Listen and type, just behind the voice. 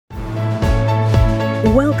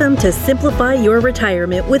Welcome to Simplify Your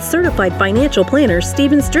Retirement with certified financial planner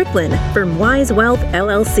Stephen Strickland from Wise Wealth,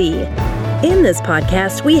 LLC. In this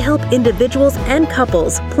podcast, we help individuals and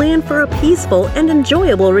couples plan for a peaceful and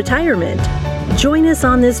enjoyable retirement. Join us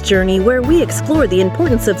on this journey where we explore the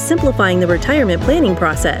importance of simplifying the retirement planning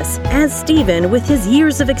process, as Stephen, with his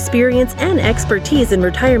years of experience and expertise in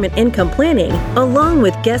retirement income planning, along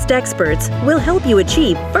with guest experts, will help you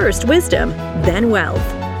achieve first wisdom, then wealth.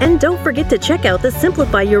 And don't forget to check out the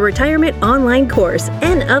Simplify Your Retirement online course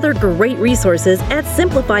and other great resources at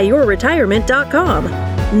simplifyyourretirement.com.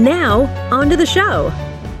 Now, on to the show.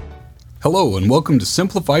 Hello, and welcome to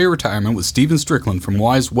Simplify Your Retirement with Stephen Strickland from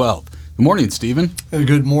Wise Wealth. Good morning, Stephen.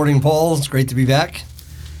 Good morning, Paul. It's great to be back.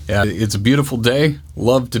 Yeah, it's a beautiful day.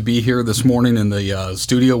 Love to be here this morning in the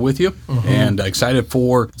studio with you, and excited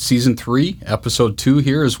for Season 3, Episode 2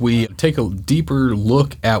 here as we take a deeper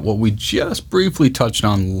look at what we just briefly touched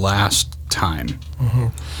on last time.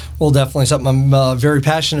 Well, definitely something I'm very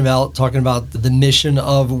passionate about, talking about the mission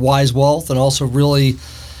of Wise Wealth and also really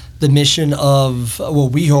the mission of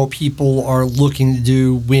what we hope people are looking to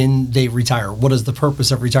do when they retire. What is the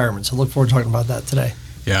purpose of retirement? So look forward to talking about that today.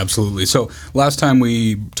 Yeah, absolutely. So last time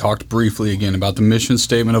we talked briefly again about the mission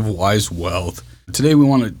statement of Wise Wealth. Today we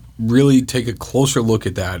want to really take a closer look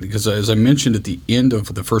at that because as I mentioned at the end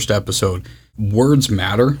of the first episode, words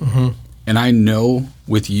matter. And I know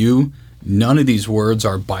with you, none of these words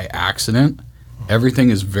are by accident.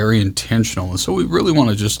 Everything is very intentional. And so we really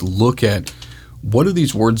want to just look at what do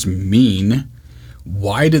these words mean?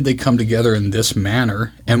 Why did they come together in this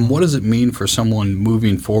manner? And what does it mean for someone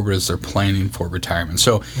moving forward as they're planning for retirement?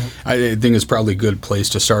 So I think it's probably a good place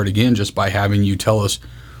to start again just by having you tell us,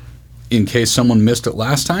 in case someone missed it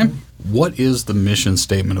last time, what is the mission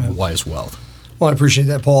statement of Wise Wealth? Well, I appreciate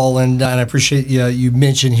that, Paul, and I appreciate you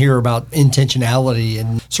mentioned here about intentionality.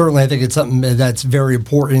 And certainly I think it's something that's very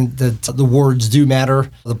important, that the words do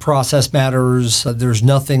matter, the process matters. There's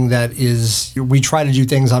nothing that is, we try to do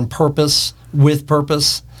things on purpose, with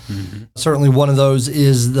purpose. Certainly one of those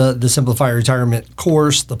is the Simplify Retirement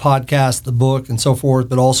course, the podcast, the book, and so forth,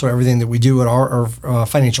 but also everything that we do at our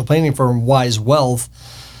financial planning firm, Wise Wealth.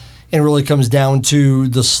 And it really comes down to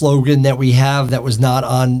the slogan that we have that was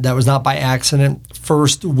not by accident.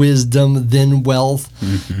 First wisdom, then wealth.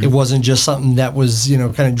 It wasn't just something that was,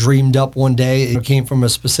 kind of dreamed up one day. It came from a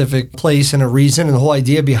specific place and a reason. And the whole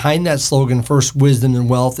idea behind that slogan, first wisdom and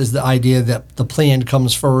wealth, is the idea that the plan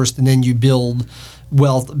comes first and then you build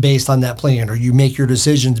wealth based on that plan, or you make your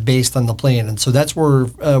decisions based on the plan. And so that's where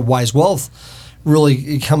Wise Wealth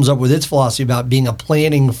really comes up with its philosophy about being a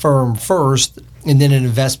planning firm first and then an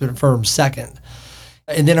investment firm second.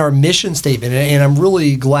 And then our mission statement, and I'm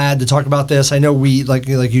really glad to talk about this. I know we, like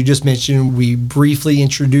you just mentioned, we briefly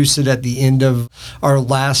introduced it at the end of our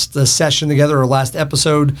last session together, our last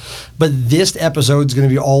episode, but this episode is going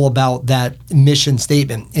to be all about that mission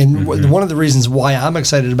statement. And one of the reasons why I'm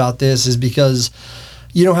excited about this is because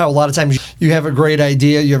you know how a lot of times you have a great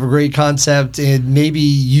idea, you have a great concept, and maybe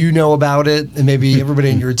you know about it, and maybe everybody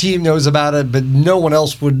in your team knows about it, but no one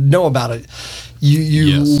else would know about it.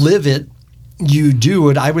 You live it, you do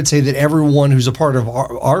it. I would say that everyone who's a part of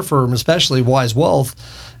our firm, especially Wise Wealth,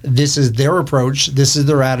 this is their approach, this is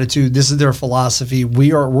their attitude, this is their philosophy.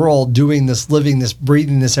 We're all doing this, living this,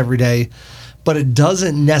 breathing this every day. But it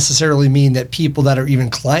doesn't necessarily mean that people that are even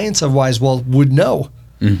clients of Wise Wealth would know.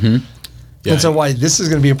 Yeah. And so why this is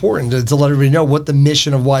going to be important to let everybody know what the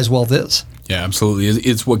mission of Wise Wealth is. Yeah, absolutely.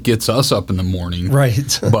 It's what gets us up in the morning.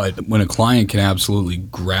 Right. But when a client can absolutely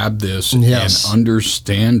grab this and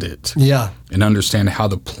understand it, and understand how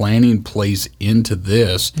the planning plays into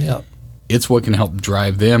this, it's what can help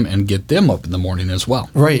drive them and get them up in the morning as well.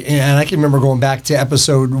 Right. And I can remember going back to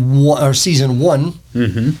episode 1 or season 1.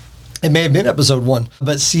 It may have been episode 1,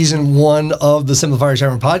 but season 1 of the Simplify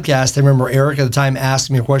Retirement podcast, I remember Eric at the time asked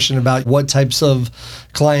me a question about what types of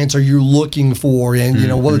clients are you looking for, and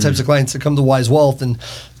what are the types of clients that come to Wise Wealth. And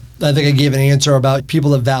I think I gave an answer about people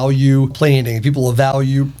that value planning, people that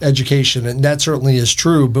value education, and that certainly is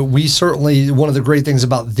true. But we certainly, one of the great things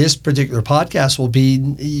about this particular podcast will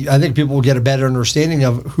be, I think people will get a better understanding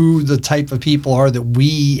of who the type of people are that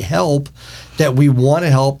we help, that we want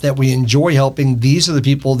to help, that we enjoy helping. These are the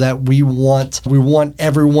people that we want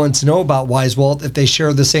everyone to know about Wise Wealth if they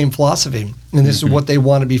share the same philosophy. And this is what they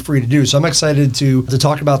want to be free to do. So I'm excited to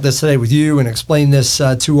talk about this today with you and explain this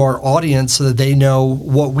to our audience so that they know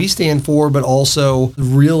what we stand for, but also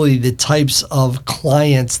really the types of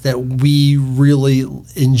clients that we really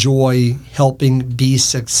enjoy helping be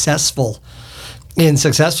successful. And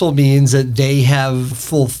successful means that they have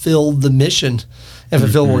fulfilled the mission and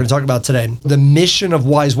fulfill what we're going to talk about today. The mission of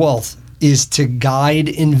Wise Wealth is to guide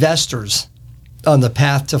investors on the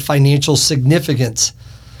path to financial significance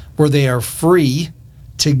where they are free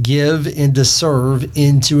to give and to serve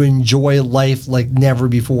and to enjoy life like never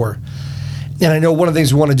before. And I know one of the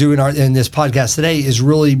things we want to do in this podcast today is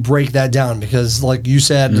really break that down because like you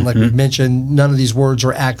said, and like we mentioned, none of these words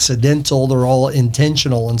are accidental. They're all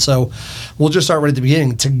intentional. And so we'll just start right at the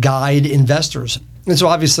beginning to guide investors. And so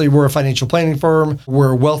obviously we're a financial planning firm,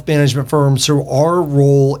 we're a wealth management firm. So our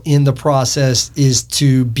role in the process is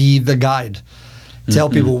to be the guide. To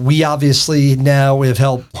help people. We obviously now have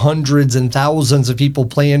helped hundreds and thousands of people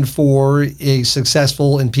plan for a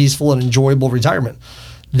successful and peaceful and enjoyable retirement.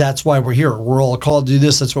 That's why we're here. We're all called to do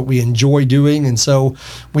this. That's what we enjoy doing. And so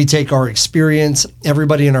we take our experience.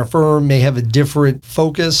 Everybody in our firm may have a different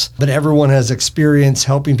focus, but everyone has experience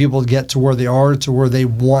helping people get to where they are, to where they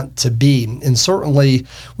want to be. And certainly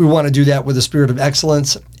we want to do that with a spirit of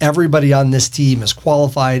excellence. Everybody on this team is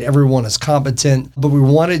qualified. Everyone is competent, but we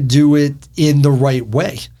want to do it in the right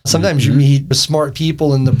way. Sometimes you meet smart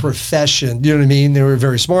people in the profession, you know what I mean? They were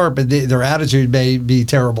very smart, but their attitude may be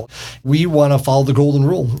terrible. We want to follow the golden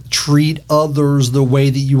rule. Treat others the way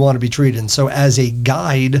that you want to be treated. And so as a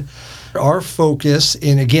guide, our focus,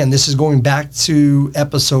 and again, this is going back to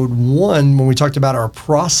episode 1 when we talked about our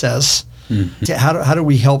process, how do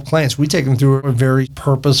we help clients? We take them through a very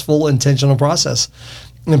purposeful, intentional process.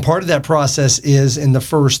 And part of that process is in the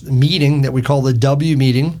first meeting that we call the W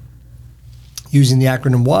meeting, using the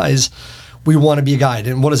acronym WISE, we want to be a guide.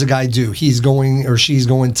 And what does a guide do? He's going or she's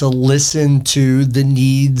going to listen to the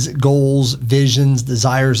needs, goals, visions,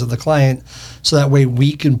 desires of the client, so that way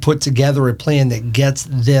we can put together a plan that gets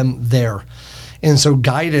them there. And so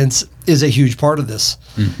guidance is a huge part of this.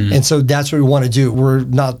 And so that's what we want to do. We're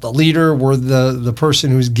not the leader. We're the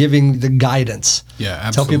person who's giving the guidance. Yeah,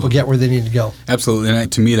 absolutely. To help people get where they need to go. Absolutely.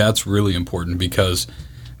 And to me, that's really important because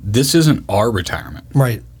this isn't our retirement.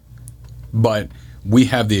 Right. But we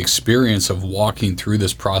have the experience of walking through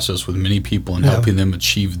this process with many people and helping them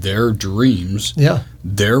achieve their dreams,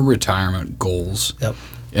 their retirement goals.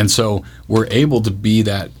 And so we're able to be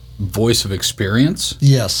that voice of experience.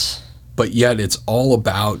 Yes. But yet it's all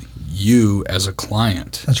about you as a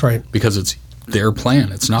client. That's right. Because it's their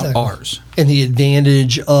plan. It's not ours. And the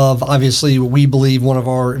advantage of, obviously, what we believe one of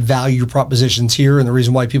our value propositions here, and the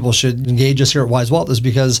reason why people should engage us here at Wise Wealth is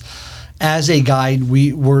because as a guide,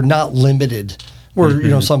 we're not limited.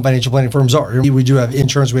 Where some financial planning firms are. We do have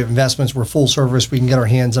insurance, we have investments, we're full service. We can get our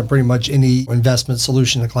hands on pretty much any investment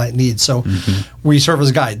solution the client needs. So we serve as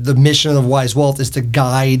a guide. The mission of Wise Wealth is to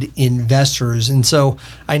guide investors. And so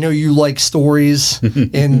I know you like stories,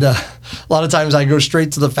 and a lot of times I go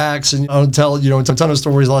straight to the facts, and I'll tell a ton of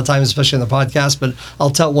stories a lot of times, especially on the podcast. But I'll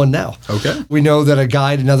tell one now. Okay. We know that a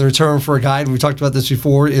guide, another term for a guide, we talked about this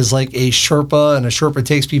before, is like a Sherpa, and a Sherpa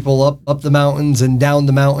takes people up the mountains and down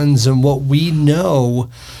the mountains. And what we know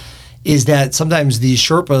is that sometimes these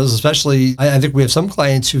Sherpas, especially, I think we have some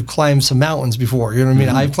clients who've climbed some mountains before. You know what I mean?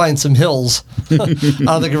 I've climbed some hills. I don't think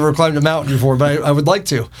I've ever climbed a mountain before, but I would like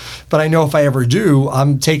to. But I know if I ever do,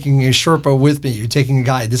 I'm taking a Sherpa with me. You're taking a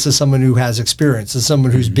guide. This is someone who has experience. This is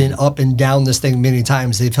someone who's been up and down this thing many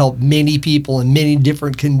times. They've helped many people in many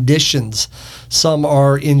different conditions. Some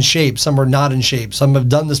are in shape. Some are not in shape. Some have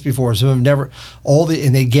done this before. Some have never.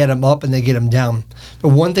 And they get them up and they get them down. But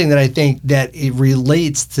one thing that I think that it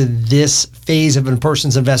relates to this phase of a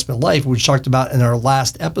person's investment life, which we talked about in our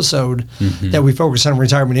last episode, that we focus on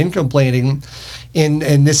retirement income planning. And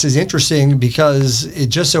this is interesting because it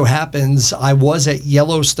just so happens I was at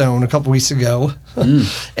Yellowstone a couple weeks ago, and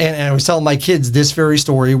I was telling my kids this very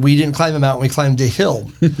story. We didn't climb a mountain, we climbed a hill.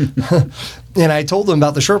 And I told them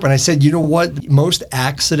about the Sherpa, and I said, you know what? Most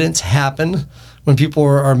accidents happen when people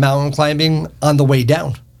are mountain climbing on the way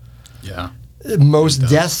down. Yeah. Most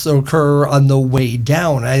deaths occur on the way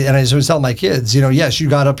down. And I was telling my kids, yes, you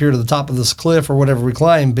got up here to the top of this cliff or whatever we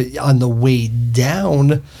climbed, but on the way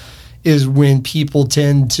down is when people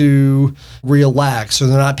tend to relax, so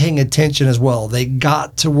they're not paying attention as well. They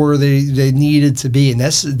got to where they needed to be. And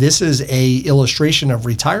this is a illustration of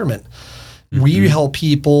retirement. We help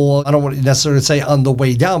people, I don't want to necessarily say on the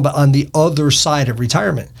way down, but on the other side of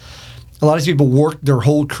retirement. A lot of people work their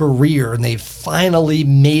whole career and they finally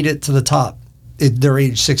made it to the top. They're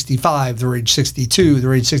age 65, they're age 62,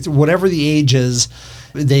 they're age 60, whatever the age is,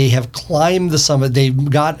 they have climbed the summit. They've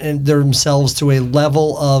gotten themselves to a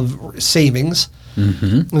level of savings.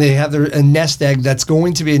 They have a nest egg that's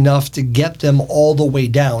going to be enough to get them all the way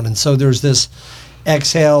down. And so there's this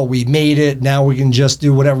exhale, we made it, now we can just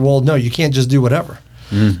do whatever. Well, no, you can't just do whatever.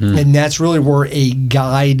 And that's really where a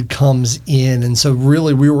guide comes in. And so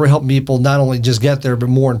really we were helping people not only just get there, but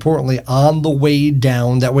more importantly, on the way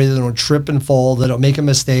down. That way they don't trip and fall, they don't make a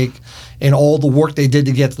mistake. And all the work they did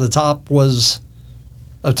to get to the top was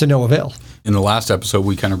to no avail. In the last episode,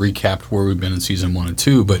 we kind of recapped where we've been in season 1 and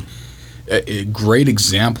 2, but a great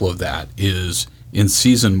example of that is in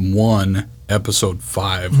season 1, episode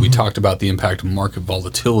 5, we talked about the impact of market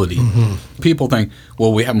volatility. People think,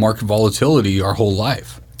 well, we have market volatility our whole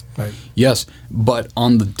life. Right. Yes, but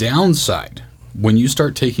on the downside, when you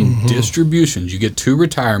start taking distributions, you get to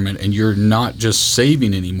retirement and you're not just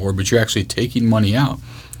saving anymore, but you're actually taking money out,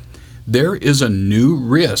 there is a new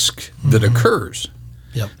risk that occurs.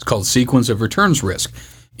 Yep. It's called sequence of returns risk.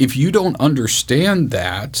 If you don't understand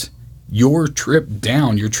that, your trip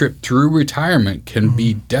down, your trip through retirement can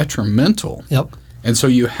be detrimental. Yep. And so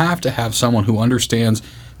you have to have someone who understands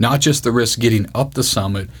not just the risks getting up the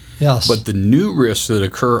summit, Yes. but the new risks that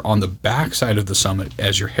occur on the backside of the summit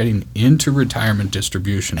as you're heading into retirement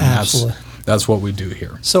distribution. And Absolutely. that's what we do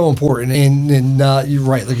here. So important. And you're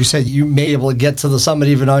right. Like you said, you may be able to get to the summit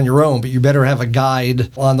even on your own, but you better have a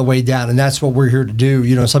guide on the way down. And that's what we're here to do.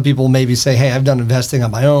 You know, some people maybe say, hey, I've done investing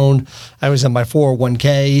on my own. I was in my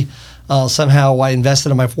 401k. Somehow I invested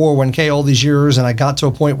in my 401k all these years and I got to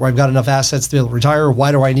a point where I've got enough assets to be able to retire.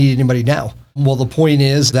 Why do I need anybody now? Well, the point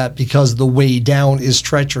is that because the way down is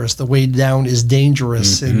treacherous, the way down is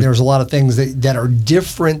dangerous, and there's a lot of things that are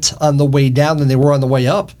different on the way down than they were on the way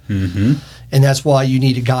up. And that's why you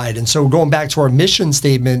need a guide. And so going back to our mission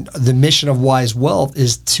statement, the mission of Wise Wealth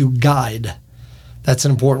is to guide. That's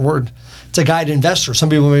an important word. To guide investors. Some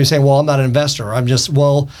people may be saying, well, I'm not an investor. I'm just,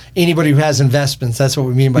 well, anybody who has investments, that's what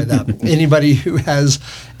we mean by that. Anybody who has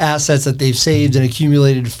assets that they've saved and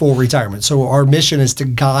accumulated for retirement. So our mission is to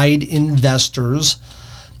guide investors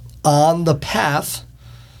on the path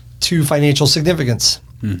to financial significance.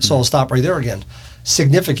 So I'll stop right there again.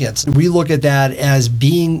 Significance. We look at that as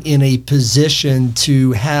being in a position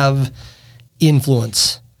to have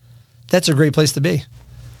influence. That's a great place to be.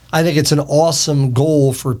 I think it's an awesome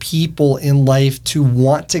goal for people in life to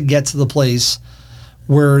want to get to the place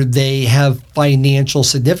where they have financial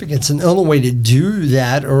significance. And the only way to do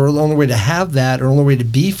that, or the only way to have that, or the only way to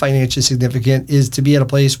be financially significant is to be at a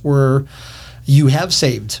place where you have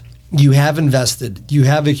saved, you have invested, you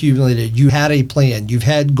have accumulated, you had a plan, you've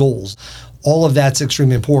had goals. All of that's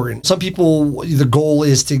extremely important. Some people, the goal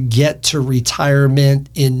is to get to retirement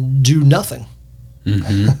and do nothing.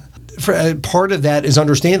 Part of that is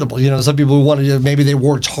understandable. You know, some people who want to, maybe they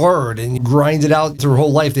worked hard and grinded out their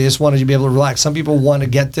whole life. They just wanted to be able to relax. Some people want to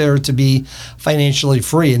get there to be financially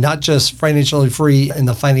free, and not just financially free in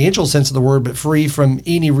the financial sense of the word, but free from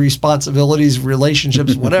any responsibilities,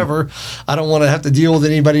 relationships, whatever. I don't want to have to deal with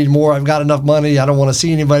anybody anymore. I've got enough money. I don't want to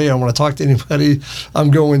see anybody. I don't want to talk to anybody. I'm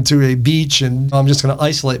going to a beach and I'm just going to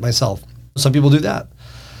isolate myself. Some people do that.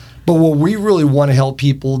 But what we really want to help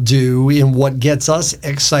people do, and what gets us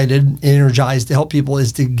excited and energized to help people,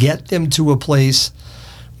 is to get them to a place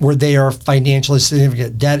where they are financially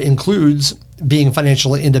significant. That includes being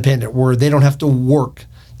financially independent, where they don't have to work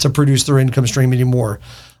to produce their income stream anymore,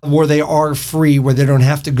 where they are free, where they don't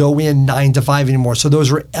have to go in 9 to 5 anymore. So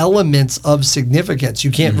those are elements of significance.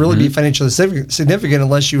 You can't really be financially significant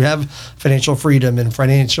unless you have financial freedom and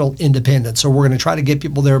financial independence. So we're going to try to get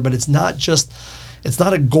people there, but it's not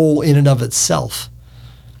a goal in and of itself.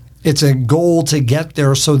 It's a goal to get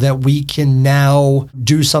there so that we can now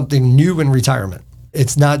do something new in retirement.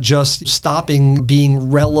 It's not just stopping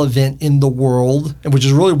being relevant in the world, which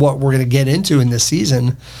is really what we're going to get into in this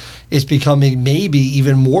season. It's becoming maybe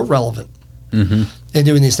even more relevant in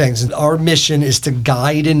doing these things. And our mission is to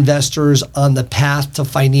guide investors on the path to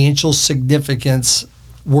financial significance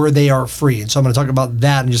where they are free. And so I'm going to talk about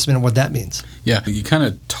that in just a minute, what that means. Yeah, you kind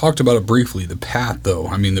of talked about it briefly, the path, though.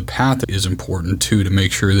 I mean, the path is important, too, to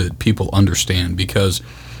make sure that people understand, because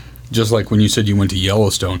just like when you said you went to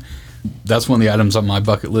Yellowstone, that's one of the items on my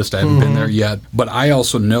bucket list. I haven't been there yet. But I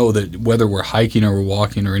also know that whether we're hiking or we're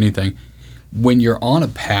walking or anything, when you're on a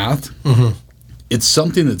path, it's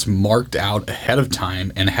something that's marked out ahead of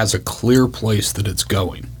time and has a clear place that it's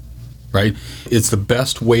going. Right? It's the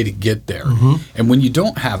best way to get there. And when you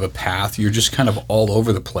don't have a path, you're just kind of all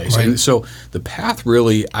over the place. Right. And so the path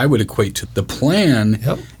really, I would equate to the plan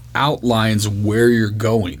outlines where you're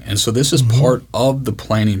going. And so this is part of the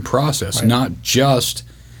planning process, not just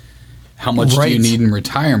how much do you need in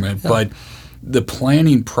retirement, but the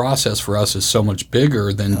planning process for us is so much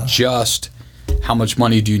bigger than just how much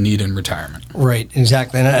money do you need in retirement? Right,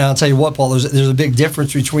 exactly. And I'll tell you what, Paul, there's a big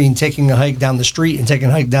difference between taking a hike down the street and taking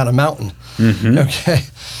a hike down a mountain. Okay.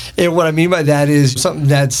 And what I mean by that is something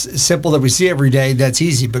that's simple that we see every day, that's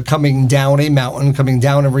easy, but coming down a mountain, coming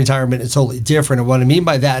down in retirement is totally different. And what I mean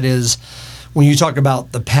by that is when you talk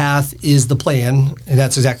about the path is the plan, and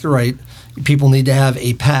that's exactly right. People need to have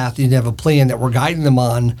a path, they need to have a plan that we're guiding them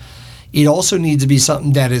on. It also needs to be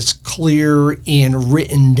something that is clear and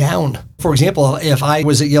written down. For example, if I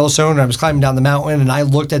was at Yellowstone and I was climbing down the mountain and I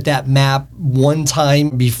looked at that map one time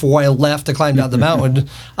before I left to climb down the mountain,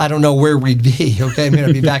 I don't know where we'd be, okay? I mean,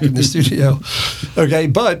 I'd be back in the studio, okay?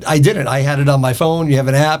 But I didn't. I had it on my phone. You have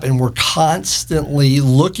an app, and we're constantly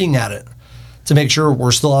looking at it to make sure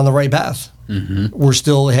we're still on the right path. We're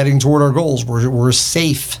still heading toward our goals. We're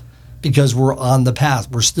safe because we're on the path.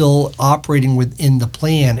 We're still operating within the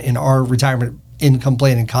plan in our retirement income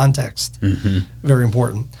planning context. Very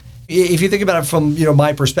important. If you think about it from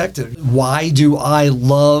my perspective, why do I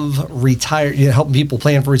love helping people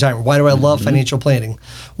plan for retirement? Why do I love financial planning?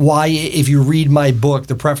 Why, if you read my book,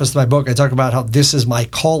 the preface to my book, I talk about how this is my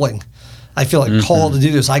calling. I feel like called to do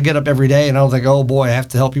this. I get up every day and I don't think, oh boy, I have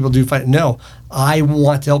to help people do finance. No, I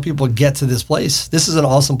want to help people get to this place. This is an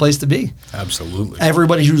awesome place to be. Absolutely.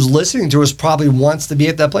 Everybody who's listening to us probably wants to be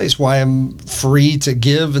at that place where I'm free to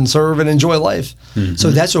give and serve and enjoy life.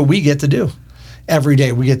 So that's what we get to do every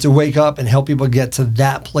day. We get to wake up and help people get to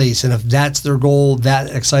that place. And if that's their goal, that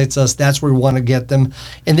excites us. That's where we want to get them.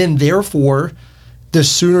 And then therefore, the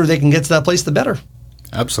sooner they can get to that place, the better.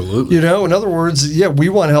 Absolutely. In other words, we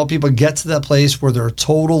want to help people get to that place where they're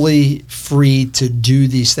totally free to do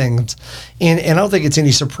these things. And I don't think it's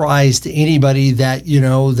any surprise to anybody that,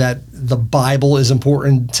 that the Bible is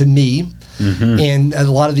important to me. And a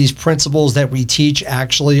lot of these principles that we teach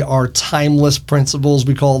actually are timeless principles,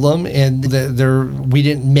 we call them, and we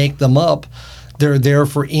didn't make them up. They're there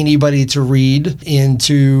for anybody to read and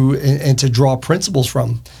to draw principles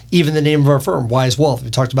from. Even the name of our firm, Wise Wealth, we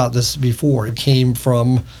talked about this before. It came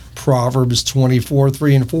from Proverbs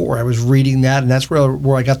 24:3-4. I was reading that, and that's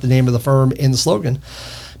where I got the name of the firm and the slogan.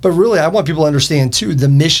 But really, I want people to understand, too, the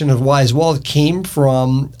mission of Wise Wealth came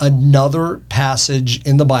from another passage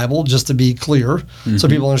in the Bible, just to be clear, so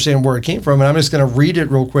people understand where it came from. And I'm just going to read it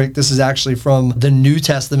real quick. This is actually from the New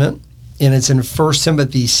Testament, and it's in 1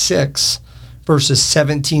 Timothy 6, verses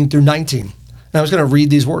 17 through 19. And I was going to read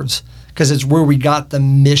these words because it's where we got the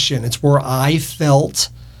mission. It's where I felt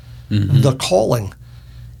the calling.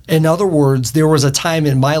 In other words, there was a time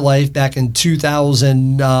in my life back in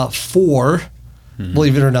 2004,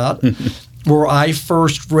 believe it or not, where I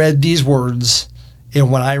first read these words.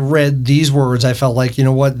 And when I read these words, I felt like,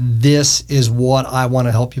 this is what I want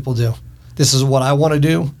to help people do. This is what I want to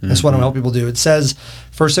do. That's what I help people do. It says,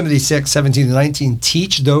 1 Timothy 6, 17-19,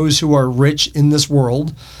 teach those who are rich in this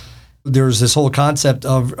world. There's this whole concept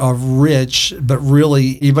of rich, but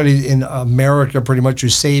really anybody in America pretty much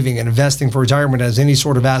who's saving and investing for retirement has any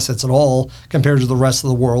sort of assets at all compared to the rest of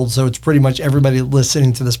the world. So it's pretty much everybody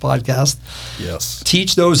listening to this podcast. Yes.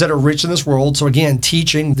 Teach those that are rich in this world. So again,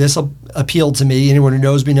 teaching, this appealed to me. Anyone who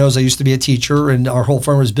knows me knows I used to be a teacher and our whole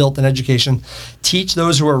firm was built in education. Teach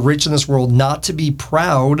those who are rich in this world not to be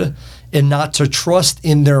proud and not to trust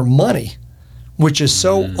in their money, which is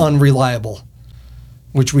so unreliable,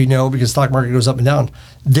 which we know because the stock market goes up and down.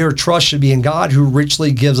 Their trust should be in God, who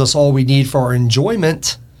richly gives us all we need for our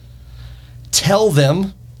enjoyment. Tell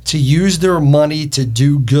them to use their money to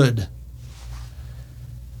do good,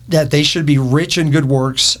 that they should be rich in good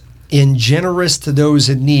works and generous to those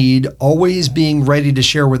in need, always being ready to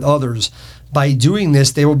share with others. By doing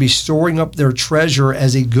this, they will be storing up their treasure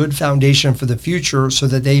as a good foundation for the future so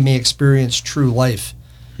that they may experience true life.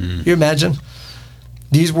 Can you imagine?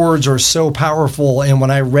 These words are so powerful, and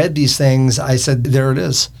when I read these things, I said, there it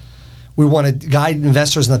is. We want to guide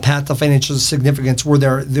investors in the path to financial significance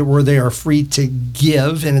where they are free to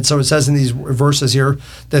give. And so it says in these verses here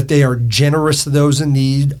that they are generous to those in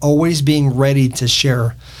need, always being ready to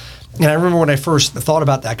share. And I remember when I first thought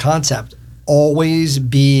about that concept, always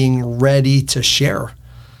being ready to share.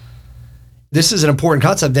 This is an important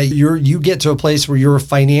concept that you get to a place where you're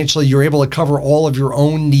able to cover all of your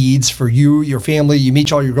own needs for you, your family, you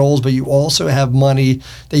meet all your goals, but you also have money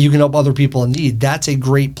that you can help other people in need. That's a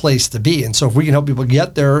great place to be. And so if we can help people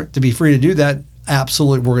get there to be free to do that,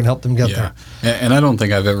 absolutely, we're going to help them get there. And I don't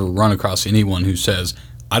think I've ever run across anyone who says,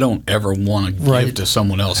 I don't ever want to give to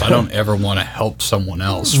someone else. I don't ever want to help someone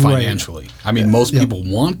else financially. I mean, most people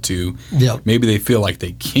want to. Maybe they feel like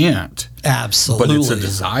they can't. Absolutely. But it's a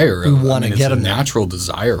desire. It's a natural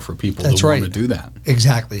desire for people to want to do that.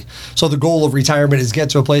 Exactly. So the goal of retirement is get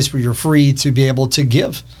to a place where you're free to be able to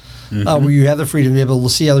give. where you have the freedom to be able to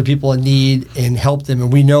see other people in need and help them.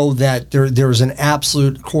 And we know that there's an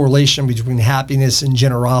absolute correlation between happiness and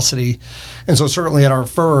generosity. And so certainly at our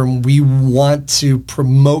firm, we want to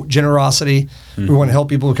promote generosity. We want to help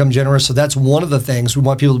people become generous. So that's one of the things. We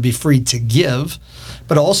want people to be free to give,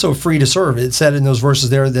 but also free to serve. It said in those verses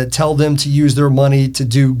there that tell them to use their money to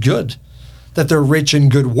do good, that they're rich in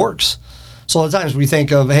good works. So a lot of times we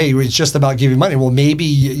think of, hey, it's just about giving money. Well,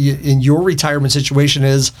 maybe in your retirement situation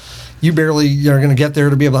is you barely are going to get there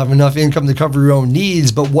to be able to have enough income to cover your own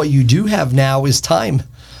needs. But what you do have now is time.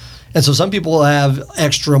 And so some people have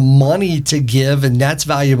extra money to give, and that's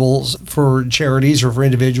valuable for charities or for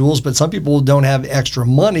individuals. But some people don't have extra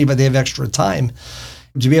money, but they have extra time.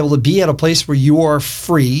 To be able to be at a place where you are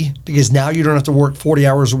free, because now you don't have to work 40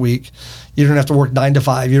 hours a week. You don't have to work 9 to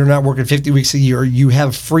 5. You're not working 50 weeks a year. You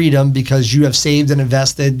have freedom because you have saved and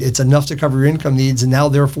invested. It's enough to cover your income needs. And now,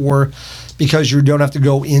 therefore, because you don't have to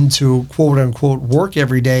go into quote unquote work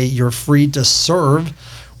every day, you're free to serve,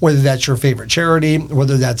 whether that's your favorite charity,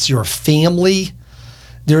 whether that's your family.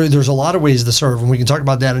 There's a lot of ways to serve, and we can talk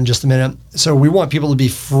about that in just a minute. So we want people to be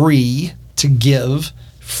free to give,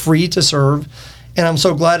 free to serve. And I'm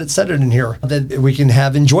so glad it said it in here that we can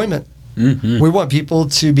have enjoyment. We want people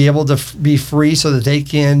to be able to be free so that they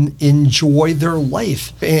can enjoy their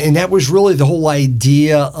life. And that was really the whole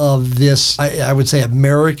idea of this, I would say,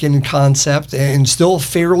 American concept, and still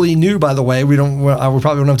fairly new, by the way. We probably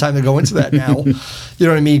don't have time to go into that now. You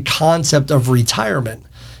know what I mean? Concept of retirement.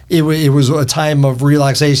 It was a time of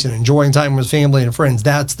relaxation, enjoying time with family and friends.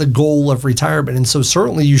 That's the goal of retirement. And so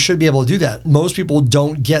certainly you should be able to do that. Most people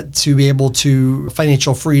don't get to be able to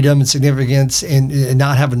financial freedom and significance and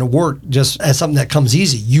not having to work just as something that comes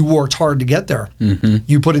easy. You worked hard to get there.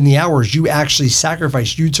 You put in the hours. You actually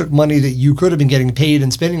sacrificed. You took money that you could have been getting paid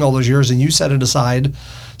and spending all those years, and you set it aside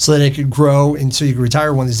so that it could grow and so you could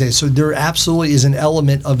retire one of these days. So there absolutely is an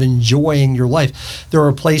element of enjoying your life. There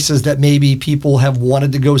are places that maybe people have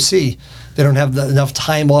wanted to go see. They don't have enough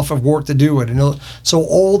time off of work to do it. And so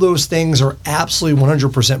all those things are absolutely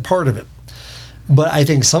 100% part of it. But I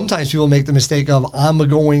think sometimes people make the mistake of, I'm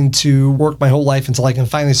going to work my whole life until I can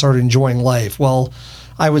finally start enjoying life. Well,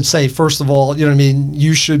 I would say, first of all, you know what I mean,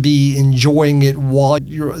 you should be enjoying it while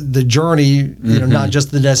you're the journey, you know, not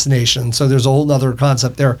just the destination. So there's a whole other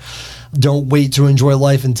concept there. Don't wait to enjoy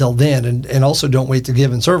life until then, and also don't wait to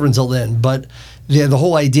give and serve until then. But the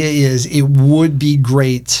whole idea is it would be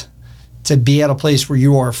great to be at a place where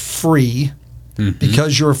you are free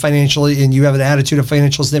because you're financially, and you have an attitude of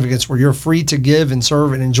financial significance where you're free to give and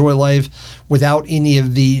serve and enjoy life without any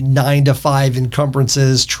of the 9 to 5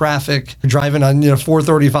 encumbrances, traffic, driving on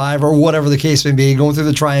 435 or whatever the case may be, going through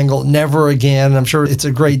the triangle, never again. I'm sure it's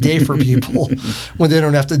a great day for people when they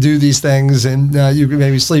don't have to do these things, and you can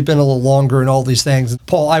maybe sleep in a little longer and all these things.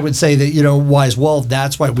 Paul, I would say that, Wise Wealth,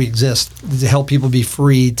 that's why we exist, to help people be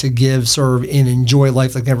free to give, serve, and enjoy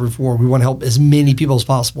life like never before. We want to help as many people as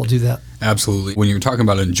possible do that. Absolutely. When you were talking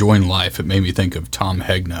about enjoying life, it made me think of Tom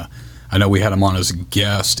Hegna. I know we had him on as a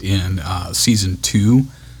guest in season 2,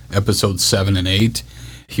 episodes 7 and 8.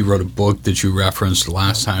 He wrote a book that you referenced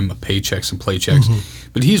last time, Paychecks and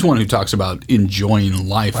Playchecks. But he's one who talks about enjoying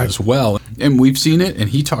life as well. And we've seen it, and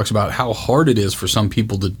he talks about how hard it is for some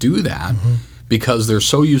people to do that because they're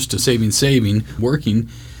so used to saving, working,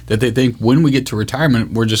 that they think when we get to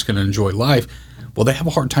retirement, we're just going to enjoy life. Well, they have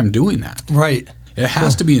a hard time doing that. Right. It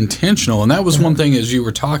has to be intentional. And that was one thing as you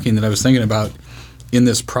were talking that I was thinking about in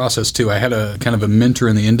this process too. I had a kind of a mentor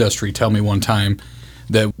in the industry tell me one time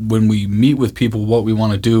that when we meet with people, what we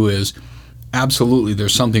want to do is absolutely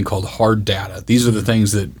there's something called hard data. These are the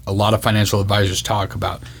things that a lot of financial advisors talk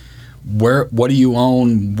about. What do you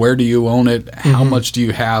own? Where do you own it? How much do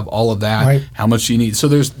you have? All of that. Right. How much do you need? So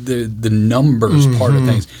there's the numbers part of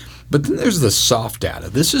things. But then there's the soft data.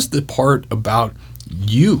 This is the part about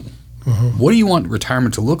you. What do you want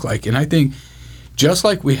retirement to look like? And I think just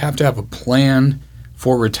like we have to have a plan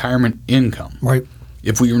for retirement income, right?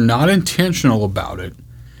 If we are not intentional about it,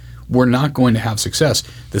 we're not going to have success.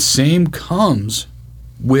 The same comes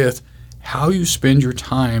with how you spend your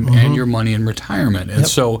time and your money in retirement. And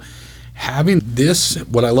so having this,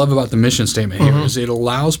 what I love about the mission statement here is it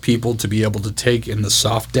allows people to be able to take in the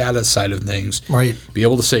soft data side of things, be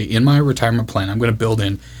able to say, in my retirement plan, I'm going to build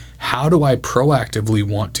in, how do I proactively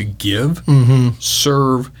want to give,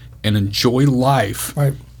 serve, and enjoy life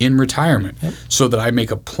in retirement so that I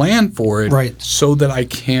make a plan for it so that I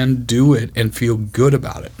can do it and feel good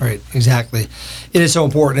about it. Right, exactly. It is so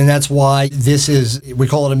important, and that's why this is, we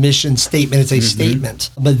call it a mission statement. It's a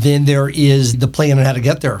statement, but then there is the plan on how to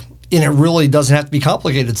get there. And it really doesn't have to be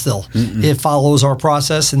complicated still. It follows our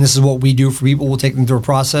process, and this is what we do for people. We'll take them through a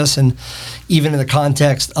process. And even in the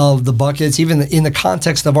context of the buckets, even in the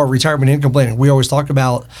context of our retirement income planning, we always talk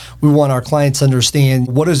about, we want our clients to understand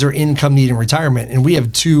what is their income need in retirement. And we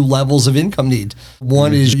have 2 levels of income need.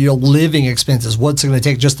 One is your living expenses, what's it going to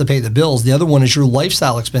take just to pay the bills. The other one is your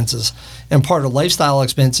lifestyle expenses. And part of lifestyle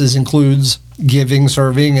expenses includes giving,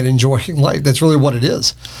 serving, and enjoying life. That's really what it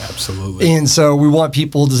is. Absolutely. And so we want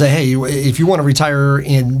people to say, hey, if you want to retire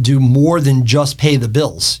and do more than just pay the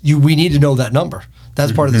bills, we need to know that number.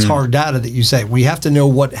 That's part of this hard data that you say. We have to know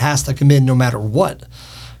what has to come in no matter what,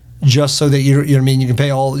 just so that you know what I mean, you can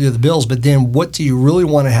pay all the bills. But then what do you really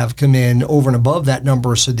want to have come in over and above that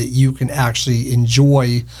number so that you can actually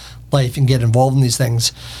enjoy life and get involved in these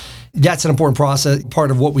things? That's an important process,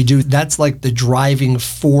 part of what we do. That's like the driving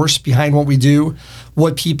force behind what we do.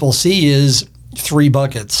 What people see is 3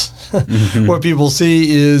 buckets. What people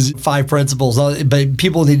see is 5 principles. But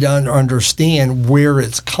people need to understand where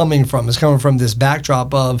it's coming from. It's coming from this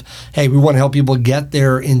backdrop of, hey, we want to help people get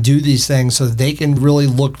there and do these things so that they can really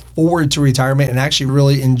look forward to retirement and actually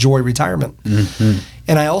really enjoy retirement.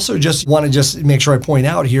 And I also just want to make sure I point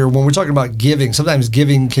out here, when we're talking about giving, sometimes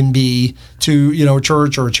giving can be to, a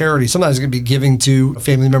church or a charity. Sometimes it can be giving to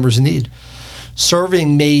family members in need.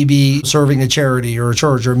 Serving may be serving a charity or a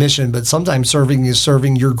church or a mission, but sometimes serving is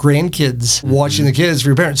serving your grandkids, watching the kids for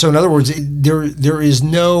your parents. So in other words, there is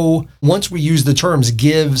no, once we use the terms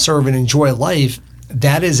give, serve, and enjoy life,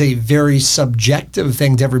 that is a very subjective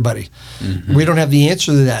thing to everybody. We don't have the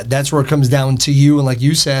answer to that. That's where it comes down to you. And like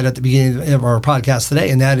you said at the beginning of our podcast today,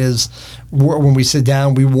 and that is when we sit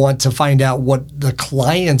down, we want to find out what the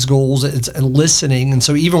client's goals, it's listening. And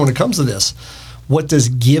so even when it comes to this, what does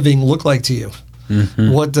giving look like to you?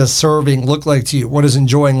 What does serving look like to you? What does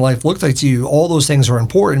enjoying life look like to you? All those things are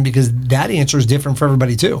important because that answer is different for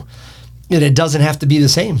everybody too. And it doesn't have to be the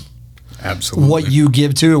same. Absolutely. What you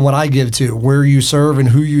give to and what I give to, where you serve and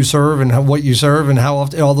who you serve and what you serve and how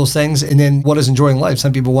often, all those things. And then what is enjoying life?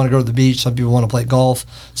 Some people want to go to the beach. Some people want to play golf.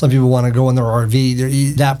 Some people want to go in their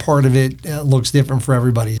RV. That part of it looks different for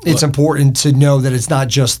everybody. It's important to know that it's not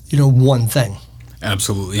just, one thing.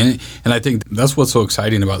 Absolutely. And I think that's what's so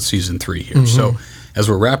exciting about season 3 here. So as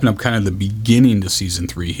we're wrapping up kind of the beginning to season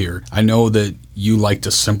 3 here, I know that you like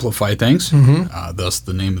to simplify things. Thus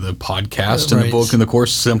the name of the podcast and the book and the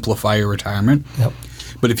course, Simplify Your Retirement. Yep.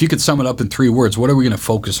 But if you could sum it up in 3 words, what are we going to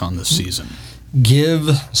focus on this season? Give,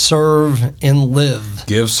 serve, and live.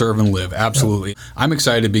 Give, serve, and live. Absolutely. Yep. I'm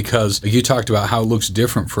excited because you talked about how it looks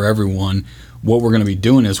different for everyone. What we're going to be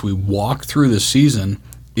doing as we walk through this season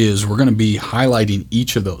is we're going to be highlighting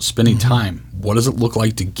each of those, spending time. What does it look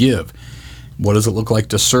like to give? What does it look like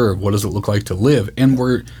to serve? What does it look like to live? And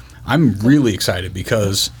I'm really excited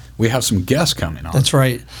because we have some guests coming on. That's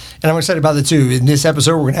right. And I'm excited about that too. In this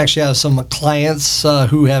episode, we're going to actually have some clients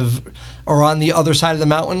who are on the other side of the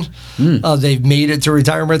mountain. They've made it to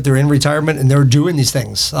retirement. They're in retirement and they're doing these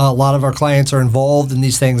things. A lot of our clients are involved in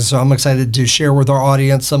these things. So I'm excited to share with our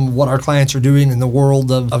audience some of what our clients are doing in the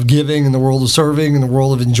world of giving, in the world of serving, in the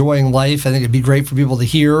world of enjoying life. I think it'd be great for people to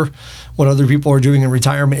hear what other people are doing in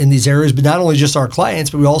retirement in these areas, but not only just our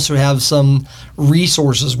clients, but we also have some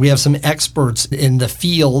resources. We have some experts in the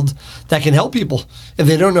field that can help people if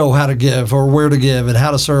they don't know how to give or where to give and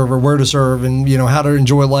how to serve or where to serve and how to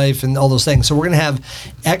enjoy life and all those things. So we're going to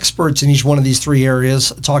have experts in each one of these 3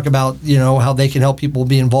 areas talk about how they can help people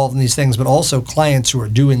be involved in these things, but also clients who are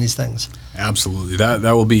doing these things. Absolutely. That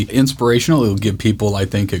will be inspirational. It will give people, I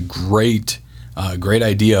think, a great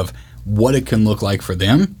idea of what it can look like for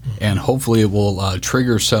them, and hopefully it will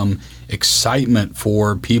trigger some excitement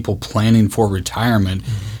for people planning for retirement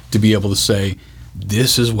to be able to say,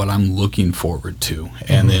 this is what I'm looking forward to,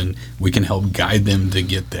 and then we can help guide them to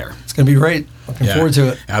get there. It's going to be great. Looking forward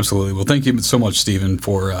to it. Absolutely. Well, thank you so much, Stephen,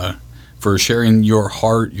 for sharing your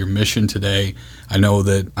heart, your mission today. I know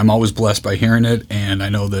that I'm always blessed by hearing it, and I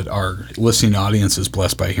know that our listening audience is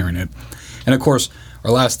blessed by hearing it. And, of course, our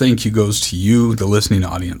last thank you goes to you, the listening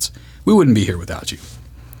audience. We wouldn't be here without you.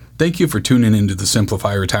 Thank you for tuning into the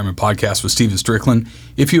Simplify Retirement Podcast with Stephen Strickland.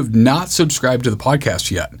 If you have not subscribed to the podcast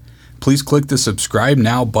yet, please click the subscribe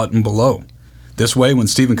now button below. This way, when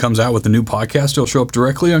Stephen comes out with a new podcast, it'll show up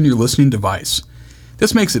directly on your listening device.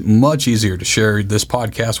 This makes it much easier to share this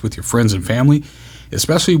podcast with your friends and family,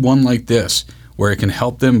 especially one like this, where it can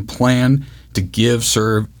help them plan to give,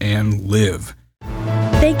 serve, and live.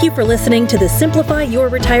 Thank you for listening to the Simplify Your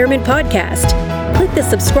Retirement Podcast. Click the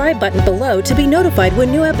subscribe button below to be notified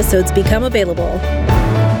when new episodes become available.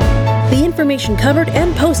 The information covered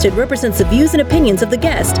and posted represents the views and opinions of the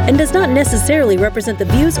guest and does not necessarily represent the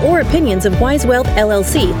views or opinions of Wise Wealth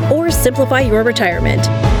LLC or Simplify Your Retirement.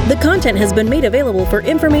 The content has been made available for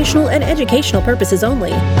informational and educational purposes only.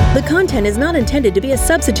 The content is not intended to be a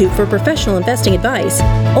substitute for professional investing advice.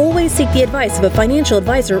 Always seek the advice of a financial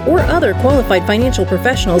advisor or other qualified financial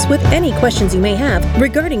professionals with any questions you may have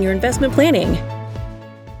regarding your investment planning.